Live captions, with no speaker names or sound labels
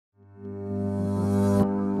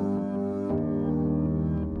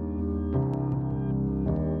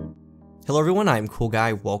Hello everyone, I'm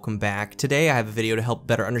CoolGuy, welcome back. Today I have a video to help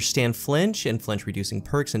better understand flinch and flinch reducing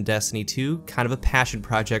perks in Destiny 2. Kind of a passion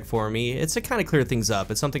project for me. It's to kind of clear things up.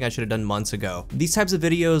 It's something I should have done months ago. These types of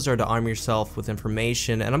videos are to arm yourself with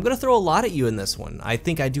information, and I'm going to throw a lot at you in this one. I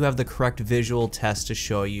think I do have the correct visual test to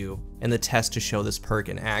show you, and the test to show this perk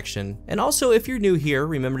in action. And also, if you're new here,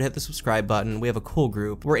 remember to hit the subscribe button. We have a cool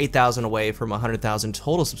group. We're 8,000 away from 100,000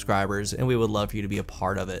 total subscribers, and we would love for you to be a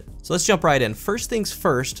part of it. So let's jump right in. First things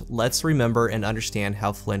first, let's remember and understand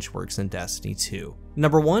how flinch works in Destiny 2.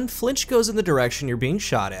 Number one, flinch goes in the direction you're being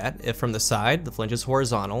shot at. If from the side, the flinch is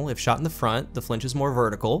horizontal. If shot in the front, the flinch is more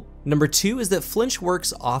vertical. Number two is that flinch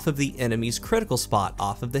works off of the enemy's critical spot,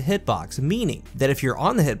 off of the hitbox, meaning that if you're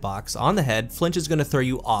on the hitbox, on the head, flinch is going to throw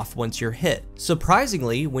you off once you're hit.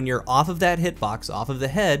 Surprisingly, when you're off of that hitbox, off of the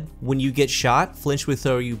head, when you get shot, flinch will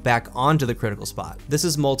throw you back onto the critical spot. This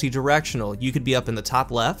is multi-directional. You could be up in the top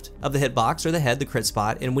left of the hitbox or the head, the crit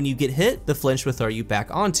spot, and when you get hit, the flinch will throw you back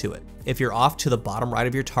onto it. If you're off to the bottom right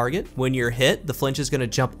of your target, when you're hit, the flinch is going to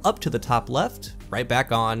jump up to the top left, right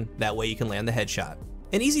back on, that way you can land the headshot.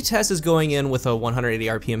 An easy test is going in with a 180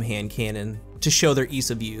 RPM hand cannon to show their ease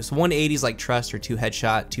of use. 180 is like trust or 2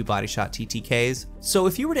 headshot, 2 body shot TTKs. So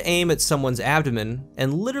if you were to aim at someone's abdomen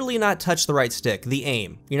and literally not touch the right stick, the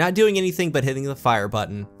aim, you're not doing anything but hitting the fire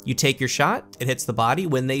button. You take your shot, it hits the body.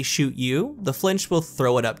 When they shoot you, the flinch will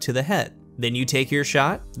throw it up to the head. Then you take your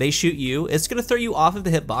shot, they shoot you, it's going to throw you off of the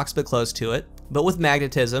hitbox but close to it. But with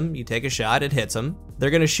magnetism, you take a shot, it hits them. They're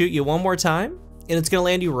going to shoot you one more time, and it's going to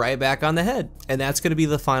land you right back on the head. And that's going to be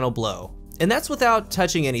the final blow. And that's without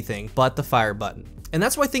touching anything but the fire button. And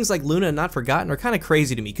that's why things like Luna and Not Forgotten are kind of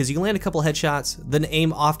crazy to me, because you can land a couple headshots, then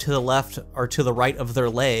aim off to the left or to the right of their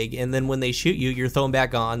leg, and then when they shoot you, you're thrown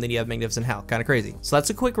back on, then you have Magnificent Howl. Kind of crazy. So that's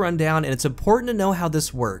a quick rundown, and it's important to know how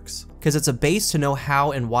this works, because it's a base to know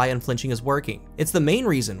how and why Unflinching is working. It's the main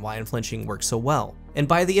reason why Unflinching works so well. And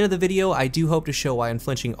by the end of the video, I do hope to show why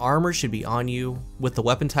Unflinching armor should be on you with the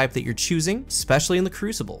weapon type that you're choosing, especially in the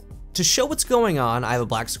Crucible. To show what's going on, I have a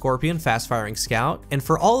Black Scorpion fast-firing scout, and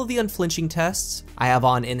for all of the Unflinching tests, I have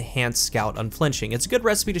on Enhanced Scout Unflinching. It's a good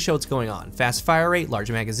recipe to show what's going on. Fast fire rate, large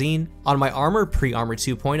magazine. On my armor, pre-armor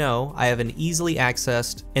 2.0, I have an easily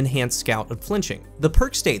accessed Enhanced Scout Unflinching. The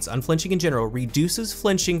perk states Unflinching in general reduces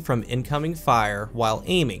flinching from incoming fire while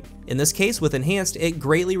aiming. In this case, with Enhanced, it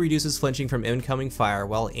greatly reduces flinching from incoming fire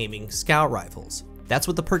while aiming scout rifles. That's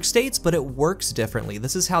what the perk states, but it works differently.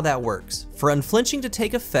 This is how that works. For Unflinching to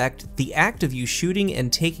take effect, the act of you shooting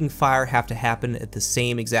and taking fire have to happen at the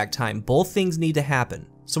same exact time. Both things need to happen.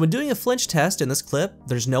 So when doing a flinch test in this clip,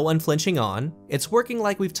 there's no Unflinching on. It's working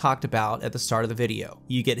like we've talked about at the start of the video.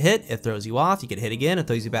 You get hit, it throws you off, you get hit again, it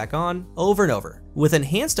throws you back on, over and over. With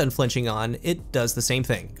Enhanced Unflinching on, it does the same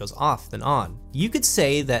thing. It goes off, then on. You could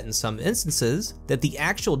say that in some instances, that the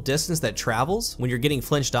actual distance that travels when you're getting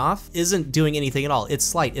flinched off isn't doing anything at all. It's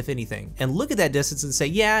slight, if anything. And look at that distance and say,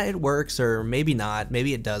 yeah, it works, or maybe not,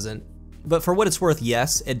 maybe it doesn't. But for what it's worth,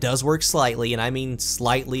 yes, it does work slightly, and I mean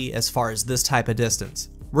slightly as far as this type of distance.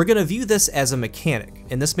 We're going to view this as a mechanic,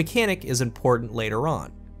 and this mechanic is important later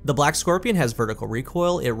on. The Black Scorpion has vertical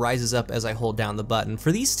recoil. It rises up as I hold down the button.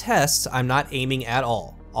 For these tests, I'm not aiming at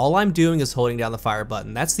all. All I'm doing is holding down the fire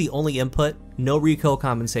button. That's the only input, no recoil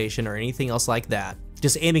compensation or anything else like that.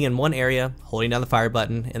 Just aiming in one area, holding down the fire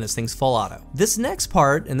button, and this thing's full auto. This next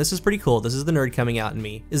part, and this is pretty cool, this is the nerd coming out in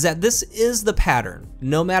me, is that this is the pattern.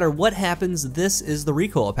 No matter what happens, this is the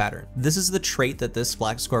recoil pattern. This is the trait that this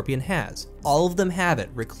Black Scorpion has. All of them have it: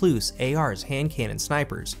 Recluse, ARs, hand cannon,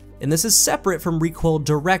 snipers. And this is separate from recoil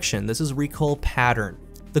direction. This is recoil pattern.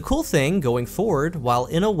 The cool thing going forward, while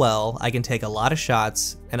in a well, I can take a lot of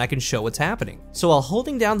shots and I can show what's happening. So while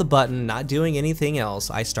holding down the button, not doing anything else,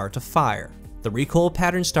 I start to fire. The recoil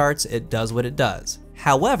pattern starts, it does what it does.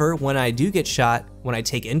 However, when I do get shot, when I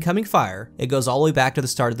take incoming fire, it goes all the way back to the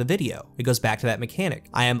start of the video. It goes back to that mechanic.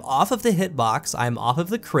 I am off of the hitbox, I'm off of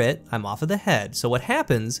the crit, I'm off of the head. So what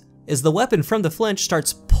happens is the weapon from the flinch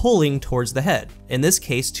starts pulling towards the head, in this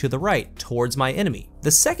case to the right, towards my enemy.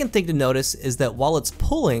 The second thing to notice is that while it's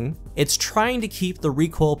pulling, it's trying to keep the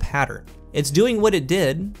recoil pattern. It's doing what it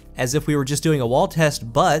did, as if we were just doing a wall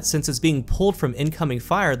test, but since it's being pulled from incoming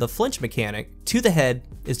fire, the flinch mechanic to the head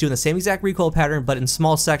is doing the same exact recoil pattern, but in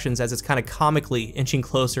small sections as it's kind of comically inching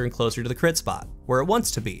closer and closer to the crit spot, where it wants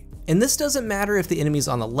to be. And this doesn't matter if the enemy's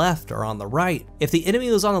on the left or on the right. If the enemy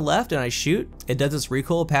was on the left and I shoot, it does this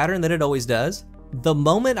recoil pattern that it always does. The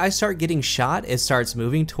moment I start getting shot, it starts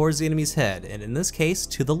moving towards the enemy's head, and in this case,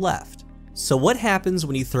 to the left. So what happens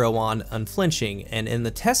when you throw on Unflinching, and in the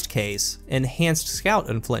test case, Enhanced Scout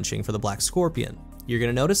Unflinching for the Black Scorpion? You're going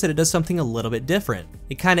to notice that it does something a little bit different.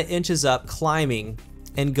 It kind of inches up, climbing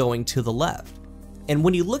and going to the left. And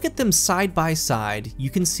when you look at them side by side, you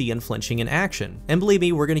can see Unflinching in action. And believe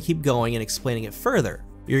me, we're going to keep going and explaining it further.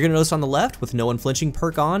 You're going to notice on the left, with no Unflinching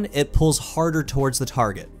perk on, it pulls harder towards the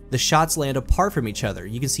target. The shots land apart from each other.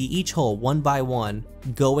 You can see each hole one by one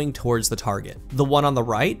going towards the target. The one on the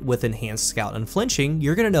right, with Enhanced Scout Unflinching,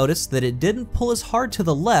 you're going to notice that it didn't pull as hard to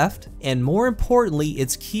the left, and more importantly,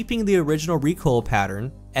 it's keeping the original recoil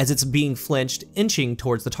pattern as it's being flinched, inching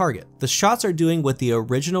towards the target. The shots are doing what the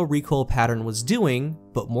original recoil pattern was doing,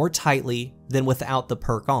 but more tightly than without the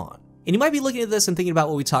perk on. And you might be looking at this and thinking about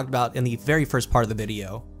what we talked about in the very first part of the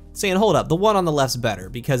video, saying, hold up, the one on the left's better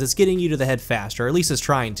because it's getting you to the head faster, or at least it's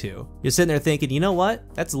trying to. You're sitting there thinking, you know what?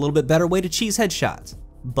 That's a little bit better way to cheese headshots.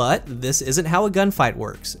 But this isn't how a gunfight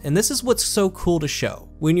works, and this is what's so cool to show.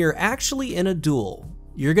 When you're actually in a duel,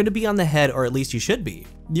 you're going to be on the head, or at least you should be.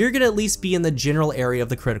 You're going to at least be in the general area of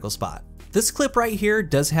the critical spot. This clip right here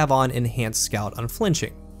does have on Enhanced Scout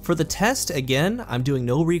Unflinching. For the test, again, I'm doing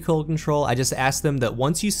no recoil control. I just asked them that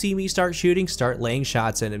once you see me start shooting, start laying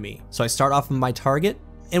shots into me. So I start off with my target,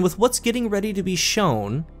 and with what's getting ready to be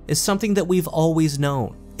shown is something that we've always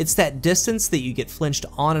known. It's that distance that you get flinched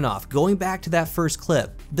on and off. Going back to that first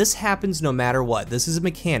clip, this happens no matter what. This is a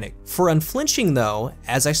mechanic. For Unflinching though,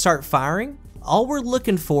 as I start firing, all we're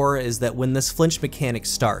looking for is that when this flinch mechanic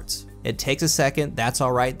starts, it takes a second, that's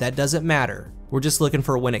all right, that doesn't matter. We're just looking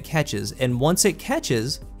for when it catches, and once it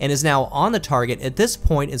catches and is now on the target, at this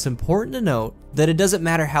point it's important to note that it doesn't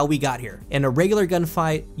matter how we got here. In a regular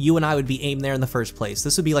gunfight, you and I would be aimed there in the first place.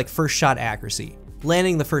 This would be like first shot accuracy,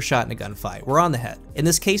 landing the first shot in a gunfight. We're on the head. In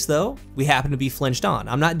this case though, we happen to be flinched on.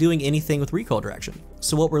 I'm not doing anything with recoil direction.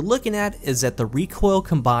 So what we're looking at is that the recoil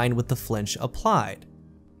combined with the flinch applied.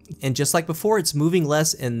 And just like before, it's moving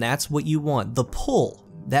less, and that's what you want, the pull.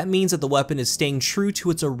 That means that the weapon is staying true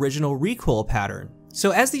to its original recoil pattern.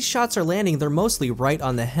 So as these shots are landing, they're mostly right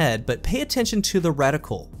on the head, but pay attention to the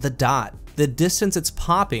reticle, the dot, the distance it's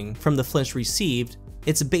popping from the flinch received.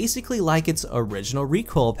 It's basically like its original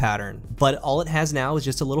recoil pattern, but all it has now is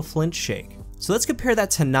just a little flinch shake. So let's compare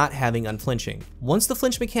that to not having Unflinching. Once the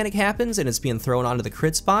flinch mechanic happens and it's being thrown onto the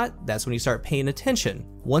crit spot, that's when you start paying attention.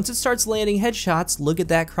 Once it starts landing headshots, look at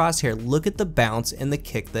that crosshair, look at the bounce and the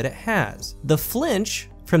kick that it has. The flinch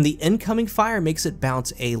from the incoming fire makes it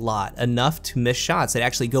bounce a lot, enough to miss shots that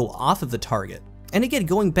actually go off of the target. And again,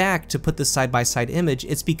 going back to put this side-by-side image,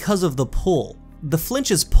 it's because of the pull. The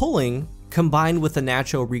flinch is pulling combined with the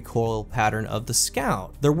natural recoil pattern of the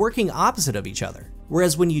scout. They're working opposite of each other.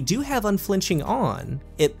 Whereas when you do have Unflinching on,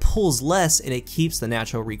 it pulls less and it keeps the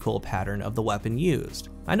natural recoil pattern of the weapon used.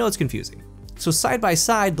 I know it's confusing. So side by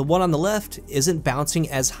side, the one on the left isn't bouncing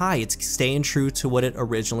as high, it's staying true to what it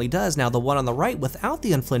originally does. Now the one on the right without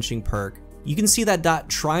the Unflinching perk, you can see that dot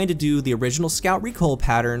trying to do the original scout recoil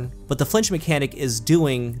pattern, but the flinch mechanic is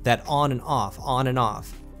doing that on and off, on and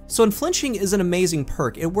off. So Unflinching is an amazing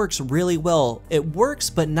perk, it works really well. It works,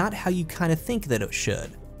 but not how you kind of think that it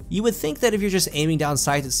should. You would think that if you're just aiming down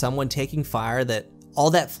sights at someone taking fire, that all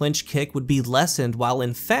that flinch kick would be lessened, while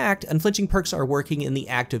in fact, Unflinching perks are working in the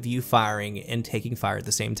act of you firing and taking fire at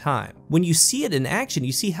the same time. When you see it in action,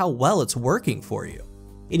 you see how well it's working for you.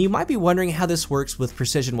 And you might be wondering how this works with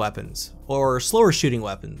precision weapons, or slower shooting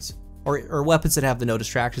weapons, or weapons that have the no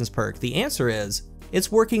distractions perk. The answer is,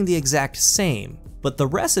 it's working the exact same, but the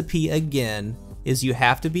recipe again is you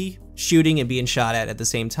have to be shooting and being shot at the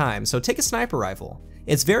same time. So take a sniper rifle.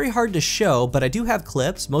 It's very hard to show, but I do have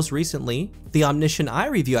clips, most recently, the Omniscient Eye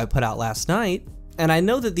review I put out last night, and I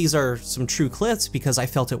know that these are some true clips because I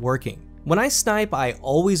felt it working. When I snipe, I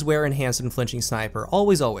always wear Enhanced Unflinching Sniper,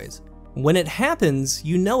 always, always. When it happens,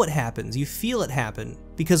 you know it happens, you feel it happen,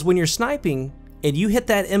 because when you're sniping, and you hit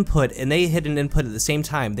that input and they hit an input at the same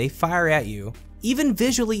time, they fire at you, even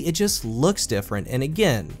visually it just looks different. And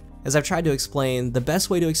again, as I've tried to explain, the best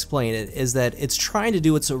way to explain it is that it's trying to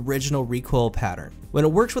do its original recoil pattern. When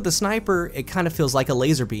it works with a sniper, it kind of feels like a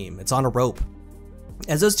laser beam, it's on a rope.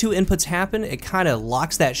 As those two inputs happen, it kind of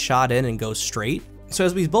locks that shot in and goes straight. So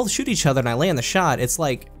as we both shoot each other and I land the shot, it's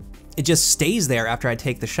like it just stays there after I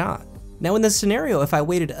take the shot. Now in this scenario, if I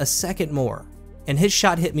waited a second more and his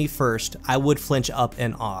shot hit me first, I would flinch up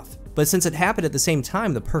and off. But since it happened at the same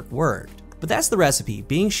time, the perk worked. But that's the recipe,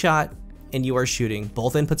 being shot and you are shooting,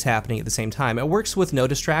 both inputs happening at the same time. It works with no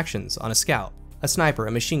distractions on a scout, a sniper,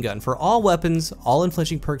 a machine gun. For all weapons, all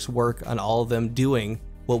Unflinching perks work on all of them doing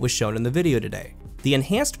what was shown in the video today. The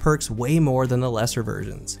enhanced perks way more than the lesser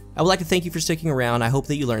versions. I would like to thank you for sticking around. I hope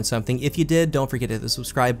that you learned something. If you did, don't forget to hit the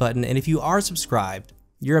subscribe button. And if you are subscribed,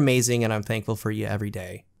 you're amazing and I'm thankful for you every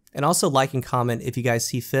day. And also like and comment if you guys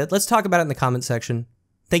see fit. Let's talk about it in the comment section.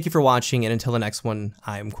 Thank you for watching, and until the next one,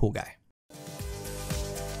 I am CoolGuy.